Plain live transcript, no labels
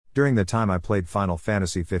During the time I played Final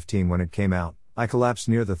Fantasy XV when it came out, I collapsed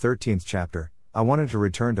near the 13th chapter. I wanted to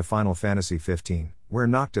return to Final Fantasy XV, where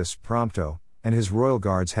Noctis, Prompto, and his royal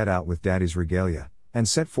guards head out with Daddy's regalia, and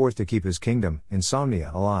set forth to keep his kingdom,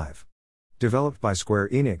 Insomnia, alive. Developed by Square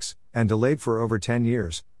Enix, and delayed for over 10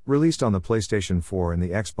 years, released on the PlayStation 4 and the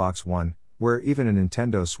Xbox One, where even a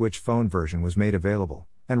Nintendo Switch phone version was made available,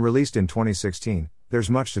 and released in 2016, there's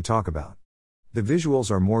much to talk about. The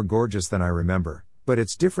visuals are more gorgeous than I remember, but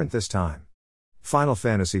it's different this time. Final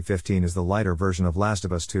Fantasy XV is the lighter version of Last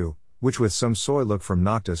of Us 2, which with some soy look from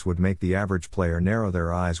Noctis would make the average player narrow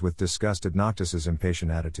their eyes with disgust at Noctis's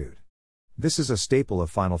impatient attitude. This is a staple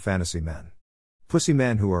of Final Fantasy men. Pussy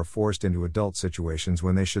men who are forced into adult situations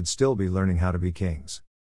when they should still be learning how to be kings.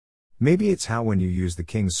 Maybe it's how when you use the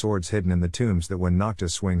king's swords hidden in the tombs that when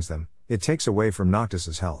Noctis swings them, it takes away from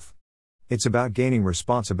Noctis's health. It's about gaining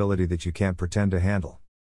responsibility that you can't pretend to handle.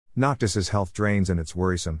 Noctis's health drains and it's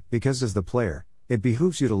worrisome, because as the player, it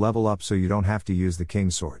behooves you to level up so you don't have to use the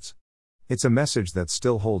king's swords. It's a message that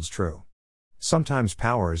still holds true. Sometimes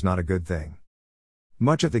power is not a good thing.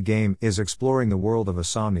 Much of the game is exploring the world of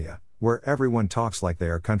Insomnia, where everyone talks like they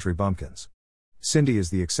are country bumpkins. Cindy is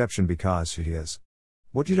the exception because she is.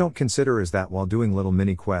 What you don't consider is that while doing little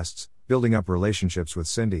mini-quests, building up relationships with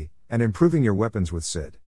Cindy, and improving your weapons with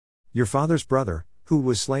Cid. Your father's brother, who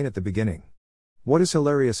was slain at the beginning. What is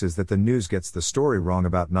hilarious is that the news gets the story wrong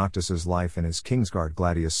about Noctis's life and his Kingsguard.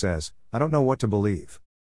 Gladius says, "I don't know what to believe."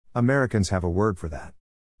 Americans have a word for that.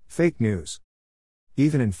 Fake news.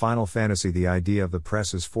 Even in Final Fantasy the idea of the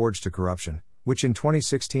press is forged to corruption, which in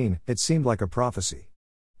 2016, it seemed like a prophecy.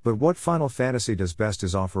 But what Final Fantasy does best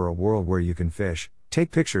is offer a world where you can fish, take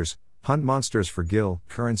pictures, hunt monsters for gil,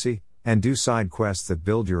 currency, and do side quests that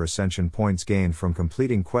build your ascension points gained from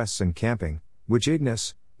completing quests and camping, which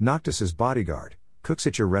Ignis, Noctis's bodyguard, cooks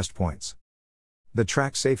at your rest points. The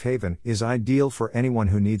track Safe Haven is ideal for anyone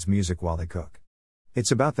who needs music while they cook.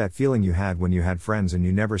 It's about that feeling you had when you had friends and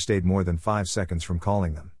you never stayed more than 5 seconds from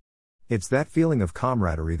calling them. It's that feeling of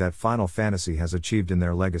camaraderie that Final Fantasy has achieved in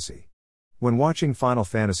their legacy. When watching Final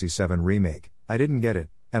Fantasy VII Remake, I didn't get it,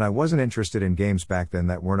 and I wasn't interested in games back then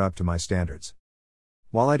that weren't up to my standards.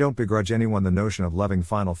 While I don't begrudge anyone the notion of loving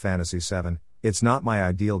Final Fantasy VII, it's not my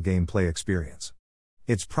ideal gameplay experience.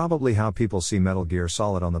 It's probably how people see Metal Gear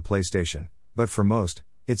Solid on the PlayStation, but for most,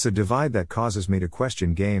 it's a divide that causes me to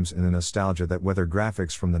question games and the nostalgia that whether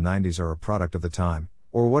graphics from the 90s are a product of the time,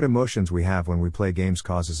 or what emotions we have when we play games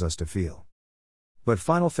causes us to feel. But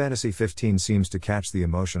Final Fantasy XV seems to catch the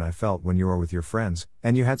emotion I felt when you were with your friends,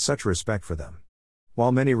 and you had such respect for them.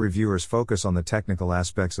 While many reviewers focus on the technical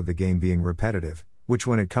aspects of the game being repetitive, which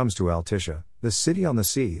when it comes to Altissia, the city on the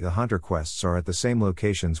sea, the hunter quests are at the same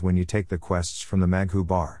locations when you take the quests from the Maghu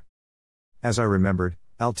Bar. As I remembered,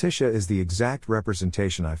 Altissia is the exact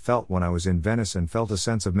representation I felt when I was in Venice and felt a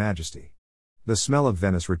sense of majesty. The smell of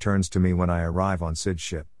Venice returns to me when I arrive on Cid's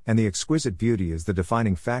ship, and the exquisite beauty is the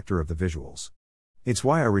defining factor of the visuals. It's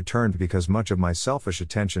why I returned, because much of my selfish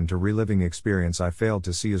attention to reliving experience I failed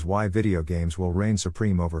to see is why video games will reign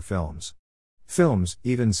supreme over films. Films,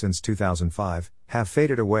 even since 2005, have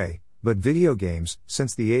faded away, but video games,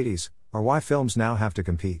 since the 80s, are why films now have to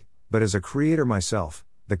compete. But as a creator myself,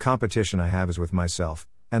 the competition I have is with myself,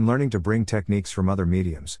 and learning to bring techniques from other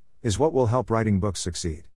mediums, is what will help writing books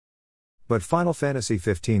succeed. But Final Fantasy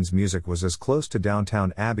XV's music was as close to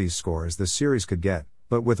Downtown Abbey's score as the series could get,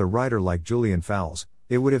 but with a writer like Julian Fowles,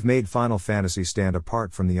 it would have made Final Fantasy stand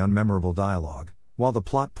apart from the unmemorable dialogue, while the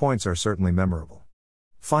plot points are certainly memorable.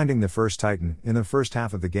 Finding the first Titan, in the first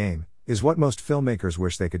half of the game, is what most filmmakers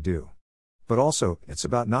wish they could do. But also, it's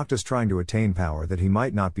about Noctis trying to attain power that he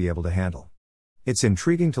might not be able to handle. It's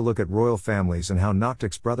intriguing to look at royal families and how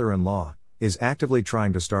Noctis' brother-in-law is actively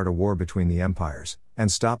trying to start a war between the empires,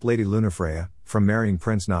 and stop Lady Lunafreya from marrying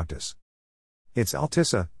Prince Noctis. It's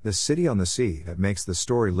Altissia, the city on the sea, that makes the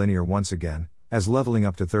story linear once again, as leveling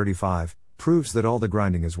up to 35 proves that all the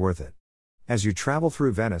grinding is worth it. As you travel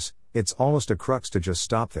through Venice, it's almost a crux to just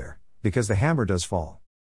stop there, because the hammer does fall.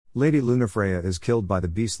 Lady Lunafreya is killed by the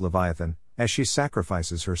beast Leviathan, as she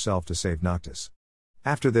sacrifices herself to save Noctis.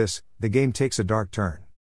 After this, the game takes a dark turn.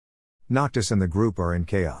 Noctis and the group are in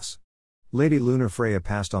chaos. Lady Lunafreya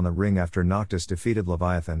passed on the ring after Noctis defeated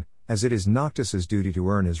Leviathan, as it is Noctis's duty to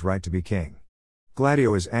earn his right to be king.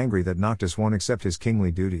 Gladio is angry that Noctis won't accept his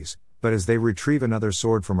kingly duties, but as they retrieve another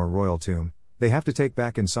sword from a royal tomb, they have to take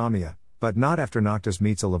back Insomnia, but not after Noctis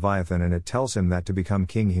meets a Leviathan and it tells him that to become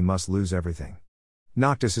king he must lose everything.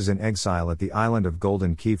 Noctis is in exile at the island of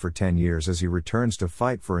Golden Key for 10 years as he returns to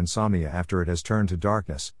fight for Insomnia after it has turned to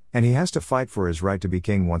darkness, and he has to fight for his right to be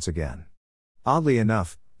king once again. Oddly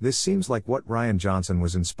enough, This seems like what Rian Johnson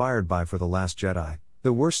was inspired by for The Last Jedi,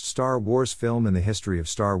 the worst Star Wars film in the history of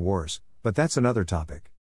Star Wars, but that's another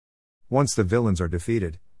topic. Once the villains are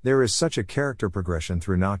defeated, there is such a character progression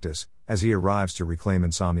through Noctis, as he arrives to reclaim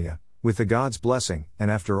Insomnia, with the God's blessing, and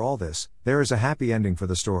after all this, there is a happy ending for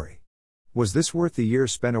the story. Was this worth the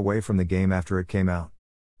years spent away from the game after it came out?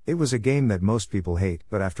 It was a game that most people hate,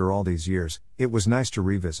 but after all these years, it was nice to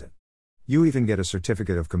revisit. You even get a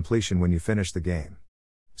certificate of completion when you finish the game.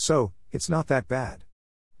 So, it's not that bad.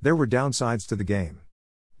 There were downsides to the game.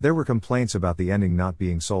 There were complaints about the ending not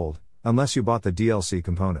being sold, unless you bought the DLC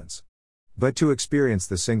components. But to experience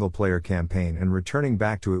the single-player campaign and returning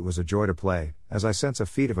back to it was a joy to play, as I sense a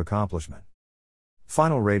feat of accomplishment.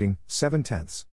 Final rating, 7/10.